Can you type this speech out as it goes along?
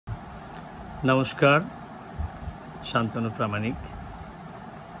Namaskar, Santanu Pramanik.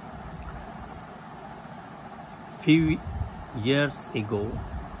 Few years ago,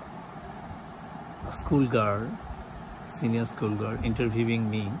 a schoolgirl, senior schoolgirl, interviewing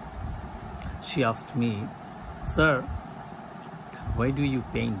me, she asked me, "Sir, why do you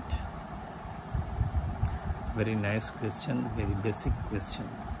paint?" Very nice question, very basic question.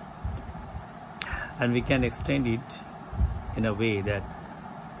 And we can extend it in a way that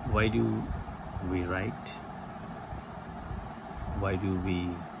why do we write? Why do we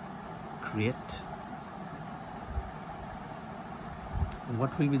create?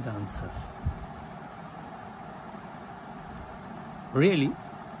 What will be the answer? Really,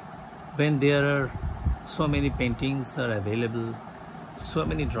 when there are so many paintings are available, so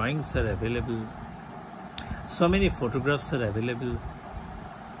many drawings are available, so many photographs are available,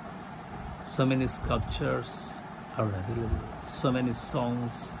 so many sculptures are available, so many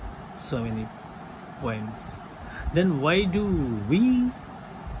songs, so many poems, then why do we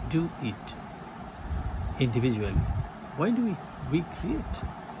do it individually? Why do we create?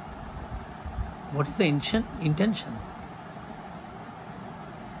 What is the intention?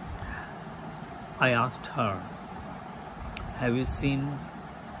 I asked her, "Have you seen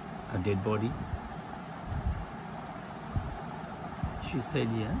a dead body?" She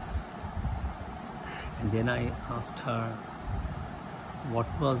said yes. And then I asked her,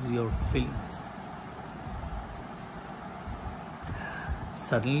 "What was your feelings?"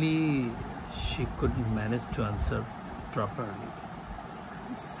 Suddenly, she couldn't manage to answer properly.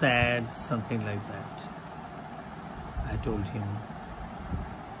 Sad, something like that. I told him,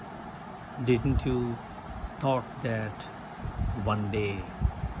 "Didn't you thought that one day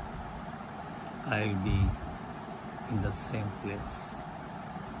I'll be in the same place?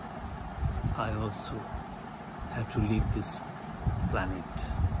 I also have to leave this planet,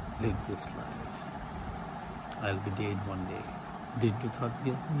 live this life. I'll be dead one day. Did you thought?"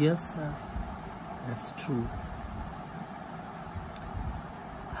 "Yes, sir, that's true."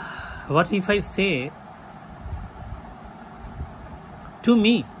 What if I say, to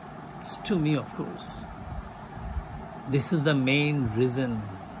me, it's to me of course, this is the main reason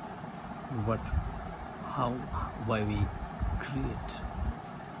why we create,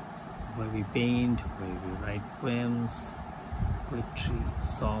 why we paint, why we write poems, poetry,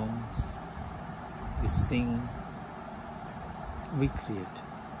 songs, we sing, we create.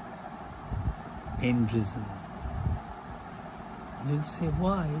 End reason. You'll say,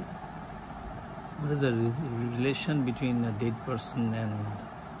 why? What is the relation between a dead person and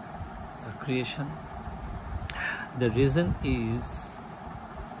a creation? The reason is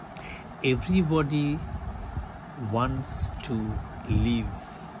everybody wants to live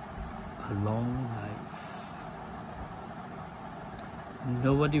a long life.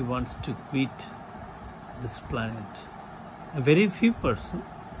 Nobody wants to quit this planet. A very few person,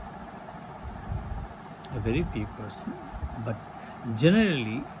 but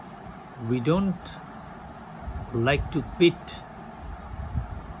generally we don't like to quit.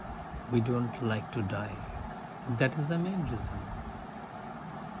 We don't like to die. That is the main reason.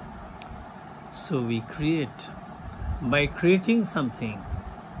 So we create. By creating something,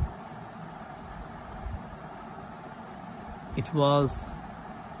 it was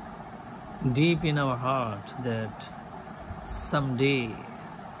deep in our heart that someday,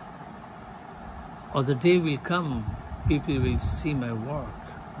 or the day will come, people will see my work.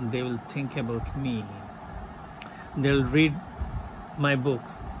 They will think about me. They'll read my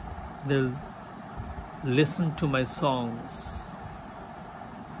books. They'll listen to my songs.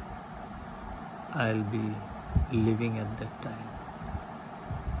 I'll be living at that time.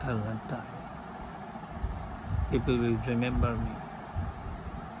 I'll not die. People will remember me.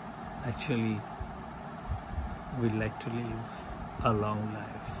 Actually, we like to live a long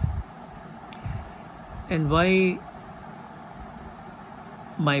life. And why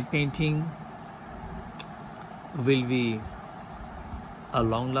my painting will be a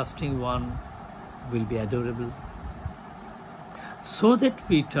long-lasting one, will be adorable? So that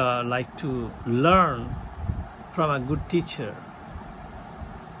we like to learn from a good teacher,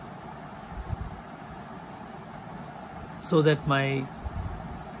 so that my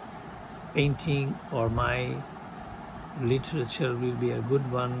painting or my literature will be a good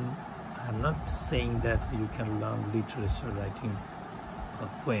one. I'm not saying that you can learn literature writing a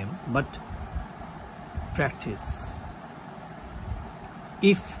poem, but practice.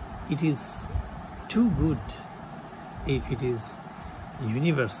 If it is too good, if it is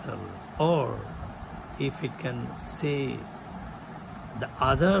universal, or if it can say the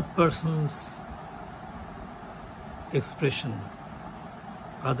other person's expression,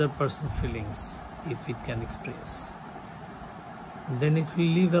 other person's feelings, if it can express, then it will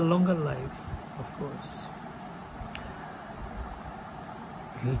live a longer life, of course.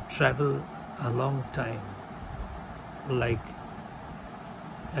 It will travel a long time, like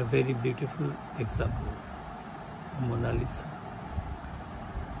a very beautiful example, Mona Lisa.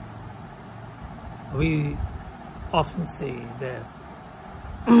 We often say that,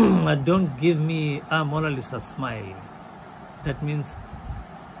 don't give me a Mona Lisa smile. That means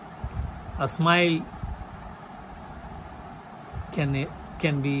a smile can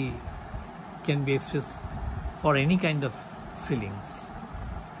be expressed for any kind of feelings.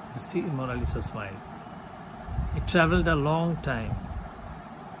 You see Mona Lisa smile. It traveled a long time,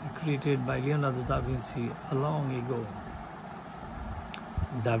 created by Leonardo da Vinci a long ago.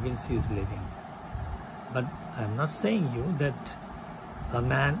 Da Vinci is living. But I am not saying you that a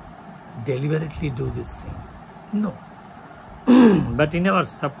man deliberately do this thing. No. But in our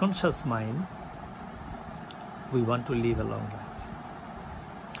subconscious mind, we want to live a long life.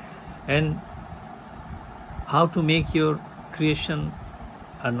 And how to make your creation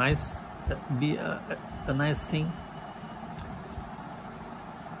a nice thing?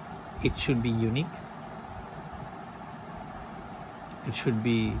 It should be unique. It should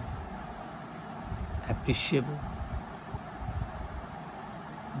be appreciable.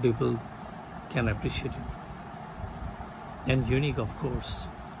 People can appreciate it. And unique, of course.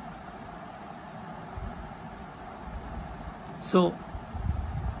 So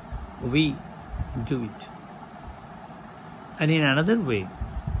we do it. And in another way,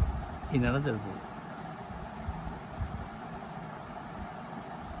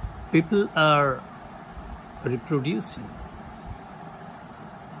 people are reproducing.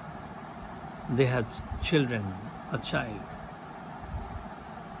 They have children, a child.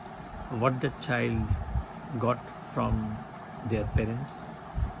 What the child got from their parents.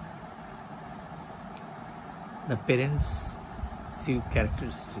 The parents' few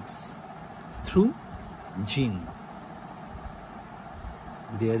characteristics through gene.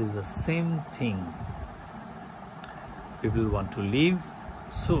 There is the same thing. People want to live,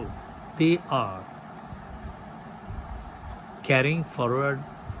 so they are carrying forward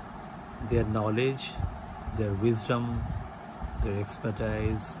their knowledge, their wisdom, their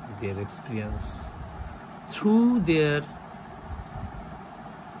expertise, their experience through their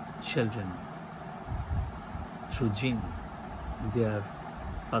children, through gene. They are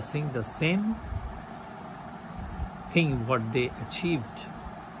passing the same thing what they achieved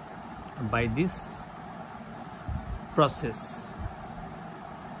by this process.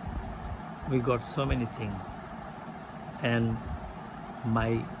 We got so many things, and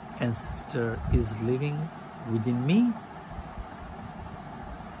my ancestor is living within me.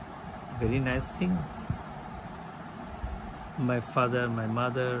 Very nice thing. My father, my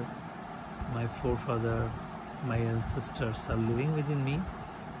mother, my forefather, my ancestors are living within me.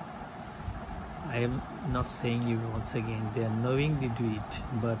 I am not saying you once again, they are knowingly do it,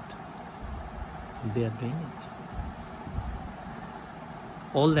 but they are doing it.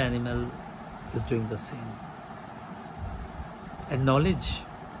 All the animal is doing the same. And knowledge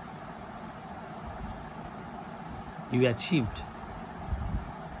you achieved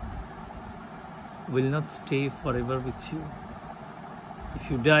will not stay forever with you.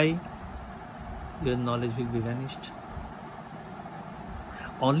 If you die, your knowledge will be vanished.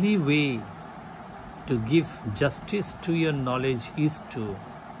 Only way to give justice to your knowledge is to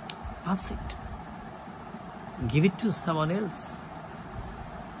pass it. Give it to someone else.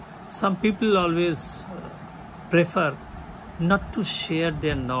 Some people always prefer not to share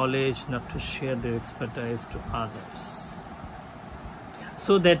their knowledge, not to share their expertise to others,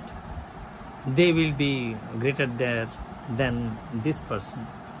 so that they will be greater there than this person.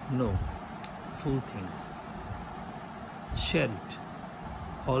 No, full things. Share it.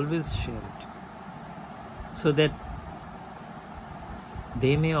 Always share it. So that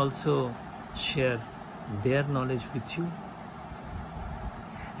they may also share their knowledge with you.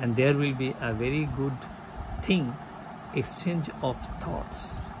 And there will be a very good thing, exchange of thoughts.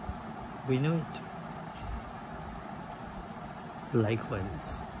 We know it.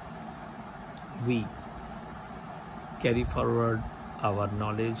 Likewise, we carry forward our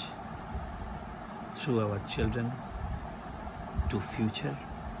knowledge through our children to future.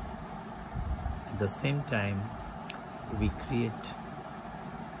 At the same time, we create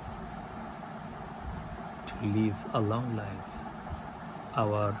to live a long life.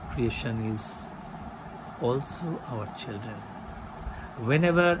 Our creation is also our children.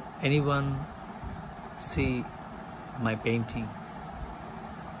 Whenever anyone see my painting,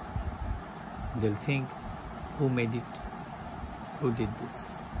 they'll think, who made it? who did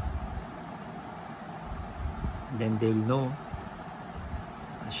this. Then they will know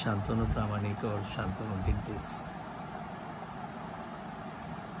Santanu Pramanik or Santanu did this.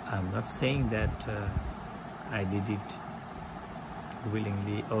 I'm not saying that I did it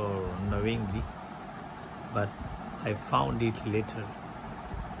willingly or knowingly, but I found it later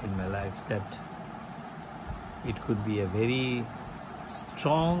in my life that it could be a very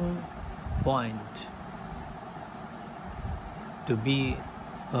strong point to be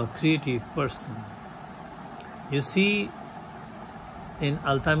a creative person. You see, in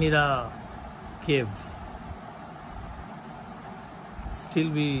Altamira cave, still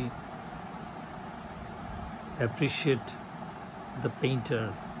we appreciate the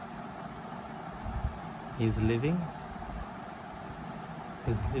painter. He's living.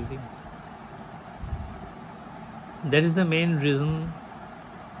 He's living. That is the main reason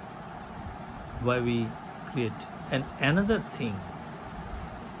why we create. And another thing,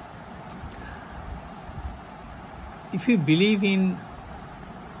 if you believe in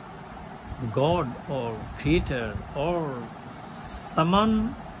God or Creator or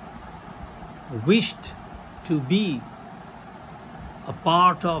someone wished to be a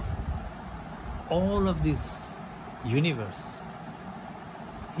part of all of this universe,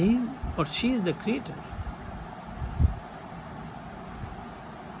 he or she is the creator.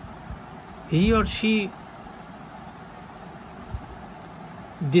 He or she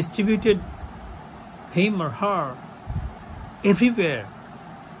distributed him or her everywhere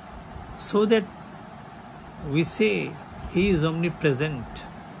so that we say he is omnipresent.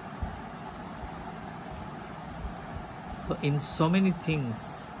 So in so many things,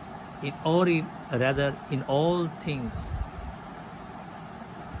 in all things,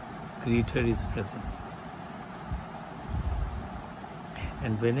 Creator is present.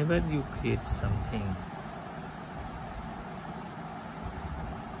 And whenever you create something,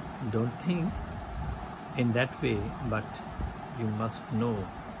 don't think in that way, but you must know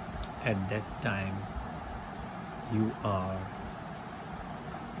at that time you are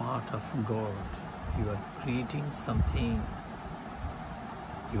part of God. You are creating something.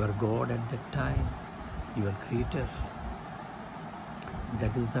 You are God at that time. You are Creator.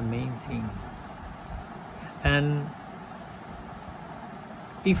 That is the main thing. And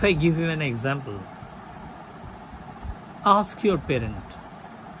if I give you an example, ask your parent,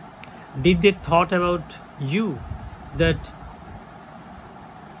 did they thought about you that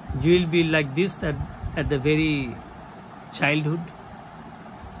you will be like this at the very childhood?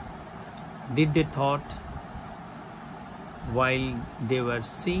 Did they thought while they were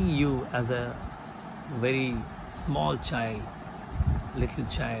seeing you as a very small child, little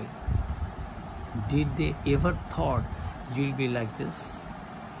child, did they ever thought you will be like this?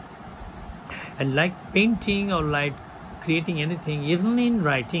 And like painting or like creating anything, even in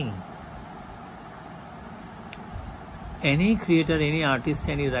writing, any creator, any artist,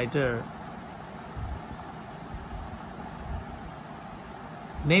 any writer,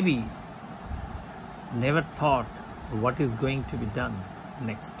 maybe never thought what is going to be done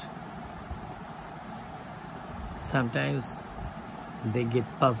next. Sometimes they get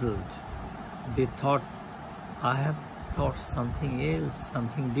puzzled. They thought, I have thought something else,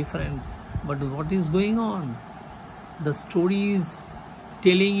 something different, but what is going on? The story is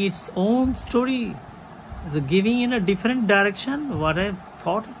telling its own story. It's giving in a different direction what I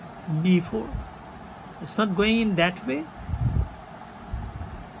thought before. It's not going in that way.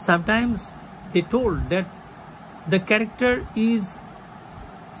 Sometimes they told that the character is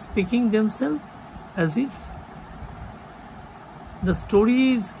speaking themselves as if the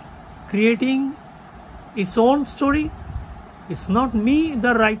story is creating its own story. It's not me,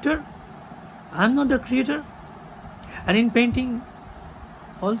 the writer. I'm not the creator. And in painting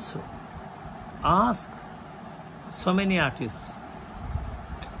also, ask so many artists,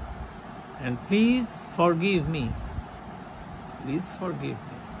 and please forgive me. Please forgive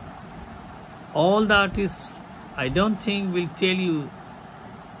me. All the artists, I don't think, will tell you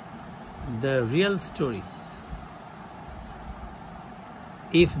the real story.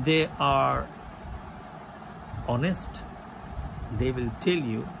 If they are honest, they will tell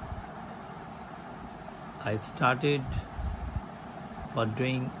you, I started for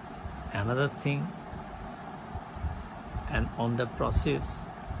doing another thing, and on the process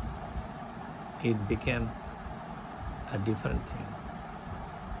it became a different thing.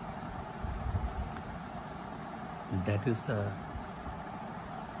 That is the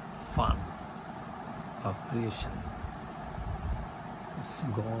fun of creation. It's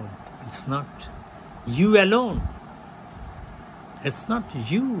God. It's not you alone. It's not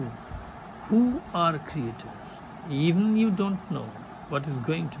you who are creators. even you don't know what is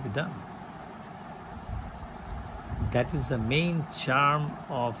going to be done. That is the main charm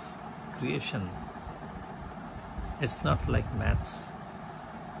of creation. It's not like maths.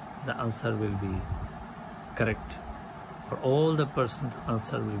 The answer will be correct, or all the person's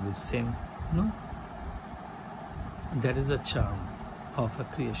answer will be same. No. That is the charm of a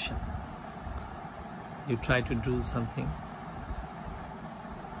creation. You try to do something.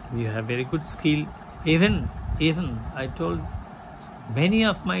 You have very good skill. Even I told many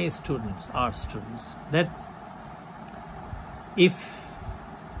of my students, art students, that if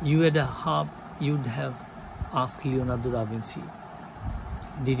you had a harp, you'd have asked Leonardo da Vinci,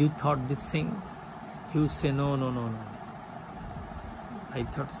 did you thought this thing? He would say, no. I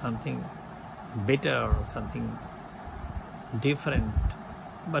thought something better or something different,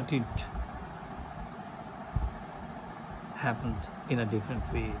 but it happened in a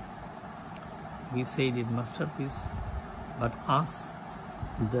different way. We said it masterpiece, but ask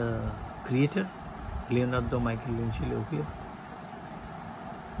the creator, Leonardo Michelangelo here,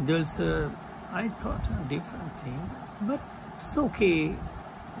 they will say, I thought a different thing, but it's okay.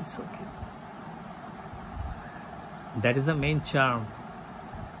 It's okay. That is the main charm.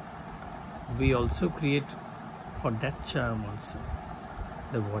 We also create for that charm also.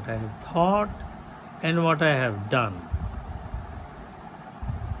 That what I have thought and what I have done,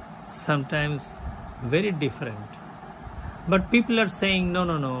 sometimes very different. But people are saying, no,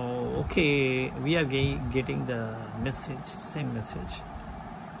 okay, we are getting the message, same message.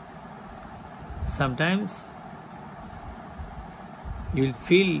 Sometimes you will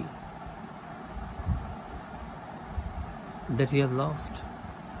feel that you have lost.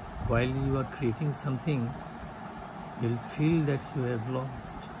 While you are creating something, you will feel that you have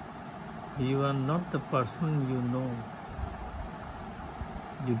lost. You are not the person you know.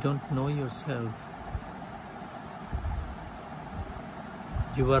 You don't know yourself.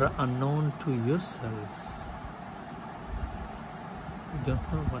 You are unknown to yourself. You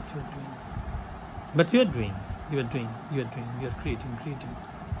don't know what you are doing. But you are doing, you are creating.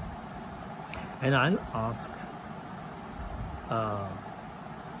 And I'll ask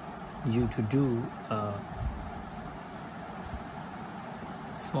you to do a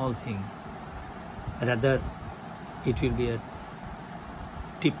small thing. Rather, it will be a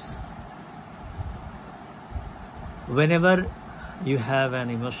tips. Whenever you have an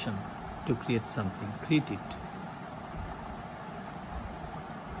emotion to create something, create it.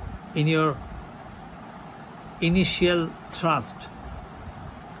 In your initial thrust,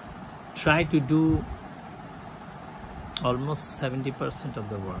 try to do almost 70% of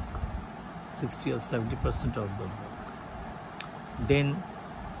the work, 60 or 70% of the work. Then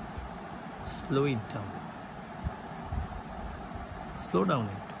slow it down. Slow down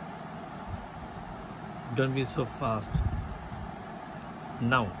it. Don't be so fast.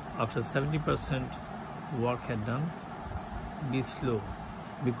 Now, after 70% work had done, be slow,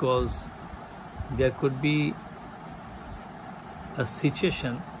 because there could be a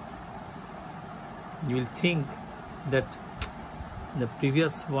situation you will think that the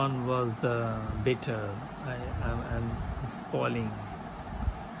previous one was better, I'm spoiling,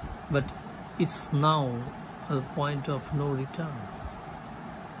 but it's now a point of no return.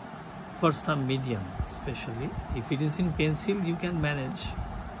 For some medium especially, if it is in pencil, you can manage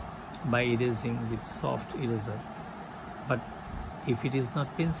by erasing with soft eraser, but if it is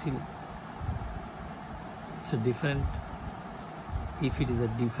not pencil, it's a different. If it is a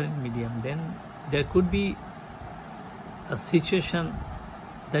different medium, then there could be a situation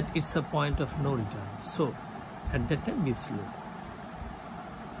that it's a point of no return. So at that time, be slow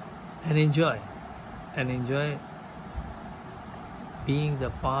and enjoy being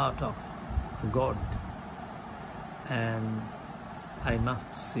the part of God. And I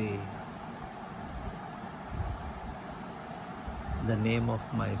must say the name of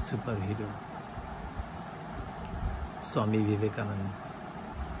my superhero, Swami Vivekananda.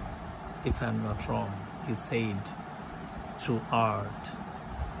 If I am not wrong, he said, through art,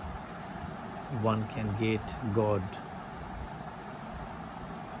 one can get God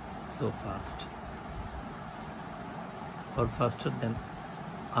so fast, or faster than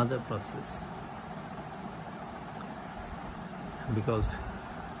other process, because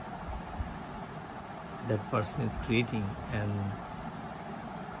that person is creating. And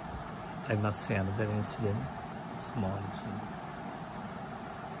I must say another incident, small incident.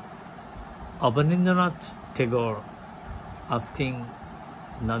 Abanindranath Tagore asking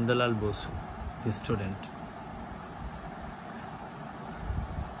Nandalal Bosu, his student,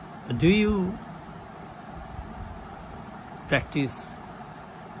 do you practice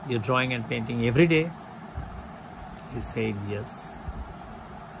your drawing and painting every day? He said yes.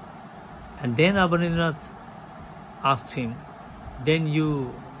 And then Abaninath asked him, then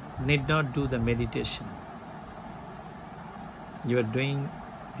you need not do the meditation. You are doing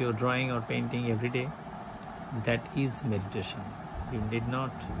your drawing or painting every day. That is meditation. You need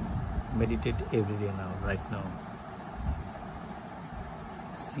not meditate every day now, right now.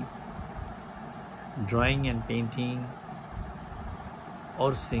 See, drawing and painting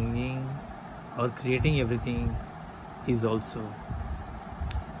or singing or creating everything is also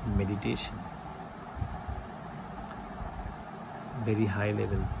meditation. Very high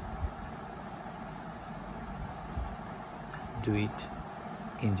level. Do it,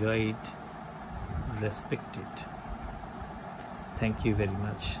 enjoy it, respect it. Thank you very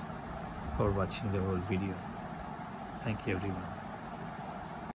much for watching the whole video. Thank you everyone.